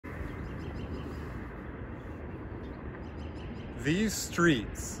These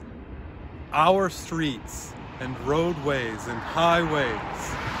streets, our streets and roadways and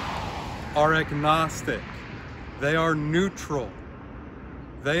highways, are agnostic. They are neutral.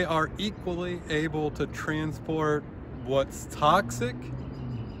 They are equally able to transport what's toxic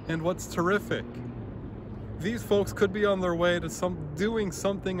and what's terrific. These folks could be on their way to doing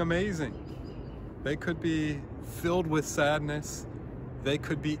something amazing. They could be filled with sadness. They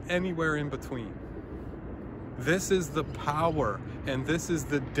could be anywhere in between. This is the power, and this is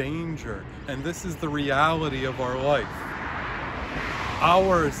the danger, and this is the reality of our life.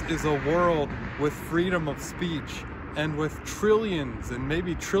 Ours is a world with freedom of speech and with trillions and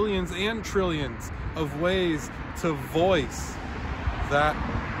maybe trillions and trillions of ways to voice that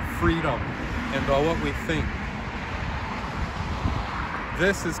freedom and what we think.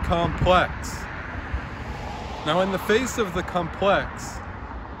 This is complex. Now, in the face of the complex,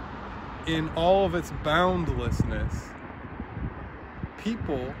 in all of its boundlessness,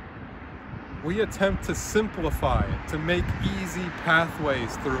 we attempt to simplify it, to make easy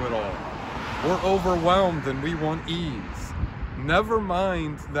pathways through it all. We're overwhelmed and we want ease. Never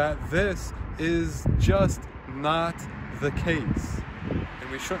mind that this is just not the case,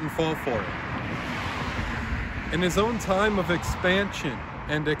 and we shouldn't fall for it. In his own time of expansion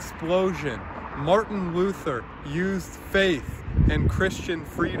and explosion, Martin Luther used faith and Christian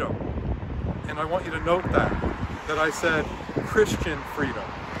freedom. And I want you to note that I said Christian freedom,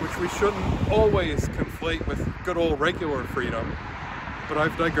 which we shouldn't always conflate with good old regular freedom, but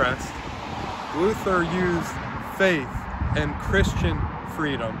I've digressed. Luther used faith and Christian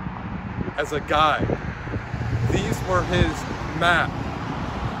freedom as a guide. These were his map.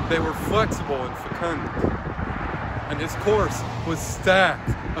 They were flexible and fecund, and his course was stacked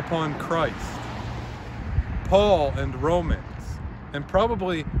upon Christ. Paul and Romans, and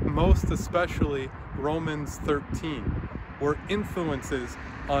probably most especially Romans 13, were influences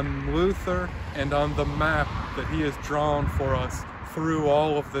on Luther and on the map that he has drawn for us through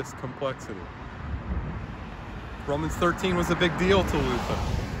all of this complexity. Romans 13 was a big deal to Luther.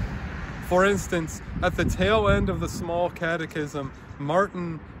 For instance, at the tail end of the Small Catechism,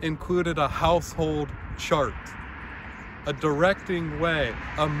 Martin included a household chart, a directing way,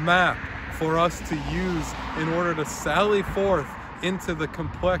 a map for us to use in order to sally forth into the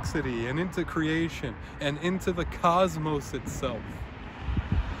complexity and into creation and into the cosmos itself.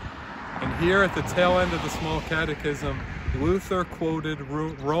 And here at the tail end of the Small Catechism, Luther quoted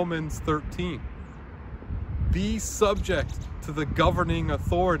Romans 13. Be subject to the governing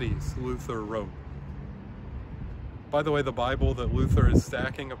authorities, Luther wrote. By the way, the Bible that Luther is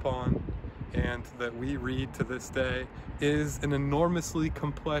stacking upon and that we read to this day is an enormously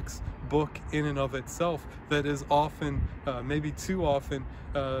complex book in and of itself that is often, maybe too often,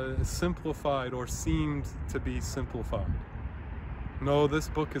 simplified or seemed to be simplified. No, this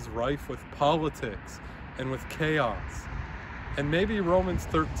book is rife with politics and with chaos. And maybe Romans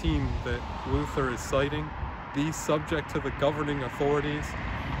 13 that Luther is citing, be subject to the governing authorities,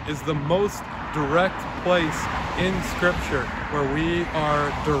 is the most direct place in Scripture where we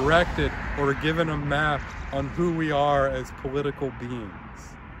are directed or given a map on who we are as political beings.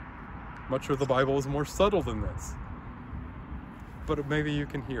 Much of the Bible is more subtle than this, but maybe you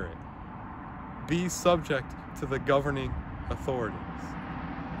can hear it. Be subject to the governing authorities.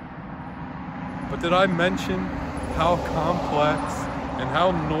 But did I mention how complex and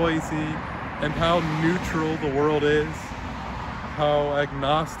how noisy and how neutral the world is? How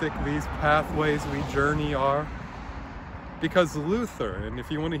agnostic these pathways we journey are? Because Luther, and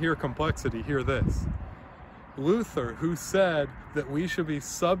if you want to hear complexity, hear this. Luther, who said that we should be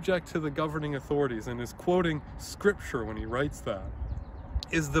subject to the governing authorities, and is quoting Scripture when he writes that,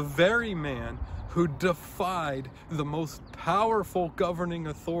 is the very man who defied the most powerful governing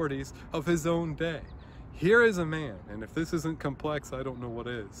authorities of his own day. Here is a man, and if this isn't complex, I don't know what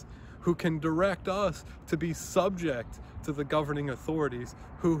is, who can direct us to be subject to the governing authorities,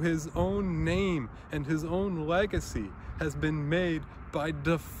 who his own name and his own legacy has been made by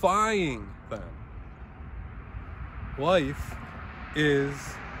defying them. Life is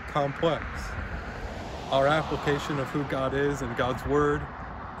complex. Our application of who God is and God's Word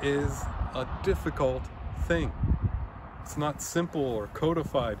is a difficult thing. It's not simple or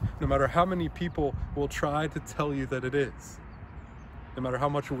codified, no matter how many people will try to tell you that it is. No matter how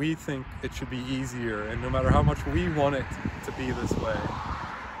much we think it should be easier, and no matter how much we want it to be this way,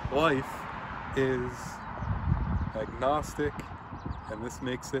 life is agnostic, and this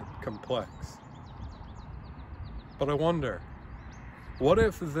makes it complex. But I wonder, what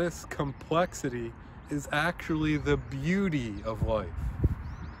if this complexity is actually the beauty of life?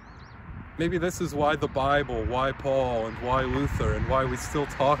 Maybe this is why the Bible, why Paul, and why Luther, and why we still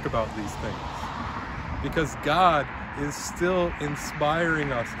talk about these things. Because God is still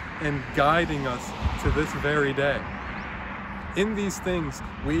inspiring us and guiding us to this very day. In these things,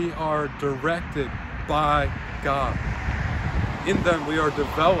 we are directed by God. In them, we are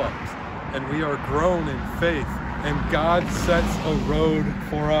developed and we are grown in faith, and God sets a road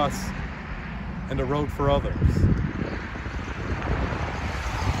for us and a road for others.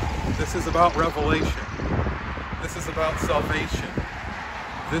 This is about revelation. This is about salvation.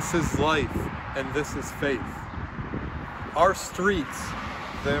 This is life, and this is faith. Our streets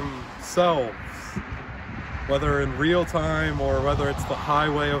themselves, whether in real time or whether it's the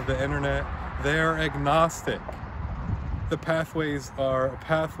highway of the internet, they're agnostic. The pathways are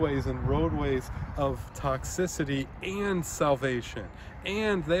pathways and roadways of toxicity and salvation,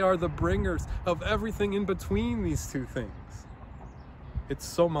 and they are the bringers of everything in between these two things. It's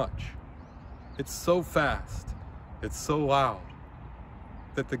so much. It's so fast. It's so loud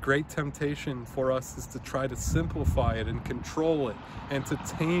that the great temptation for us is to try to simplify it and control it and to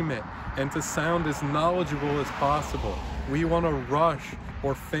tame it and to sound as knowledgeable as possible. We want to rush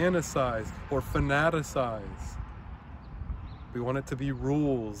or fantasize or fanaticize. We want it to be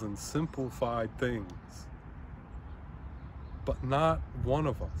rules and simplified things. But not one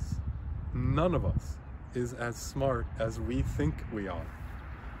of us, none of us, is as smart as we think we are.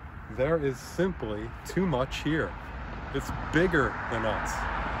 There is simply too much here. It's bigger than us.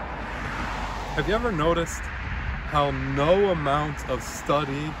 Have you ever noticed how no amount of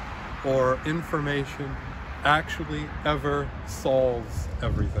study or information actually ever solves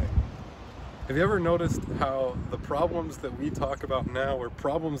everything? Have you ever noticed how the problems that we talk about now are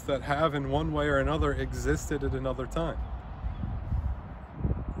problems that have in one way or another existed at another time?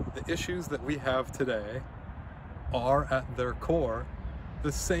 The issues that we have today are at their core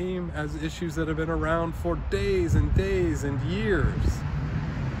the same as issues that have been around for days and days and years.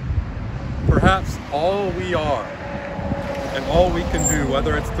 Perhaps all we are and all we can do,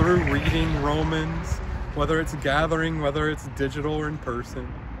 whether it's through reading Romans, whether it's gathering, whether it's digital or in person,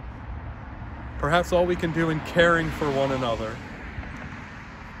 perhaps all we can do in caring for one another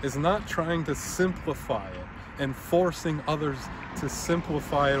is not trying to simplify it and forcing others to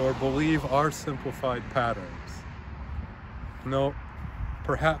simplify it or believe our simplified patterns. No,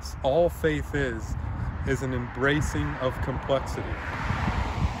 perhaps all faith is an embracing of complexity.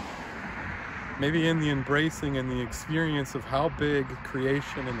 Maybe in the embracing and the experience of how big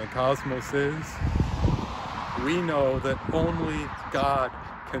creation and the cosmos is, we know that only God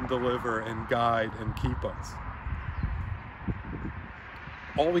can deliver and guide and keep us.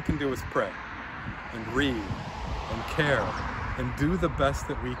 All we can do is pray and read and care and do the best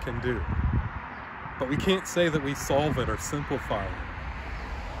that we can do. But we can't say that we solve it or simplify it,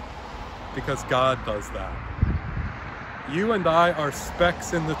 because God does that. You and I are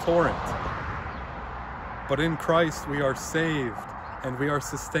specks in the torrent, but in Christ we are saved and we are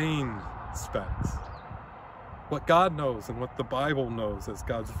sustained specks. What God knows and what the Bible knows as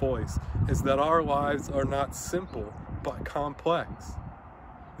God's voice is that our lives are not simple but complex.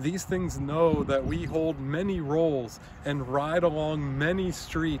 These things know that we hold many roles and ride along many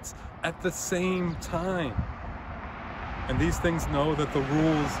streets at the same time. And these things know that the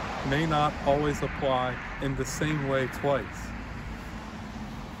rules may not always apply in the same way twice.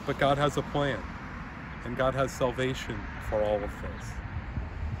 But God has a plan, and God has salvation for all of this.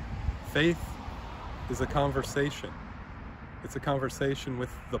 Faith is a conversation. It's a conversation with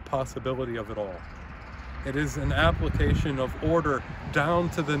the possibility of it all. It is an application of order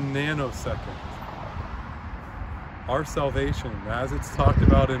down to the nanosecond. Our salvation, as it's talked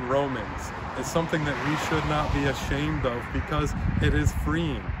about in Romans, is something that we should not be ashamed of because it is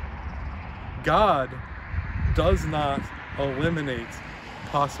freeing. God does not eliminate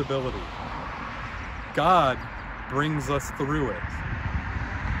possibility. God brings us through it.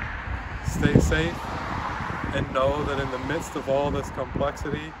 Stay safe and know that in the midst of all this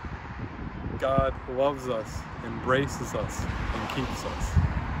complexity, God loves us, embraces us, and keeps us.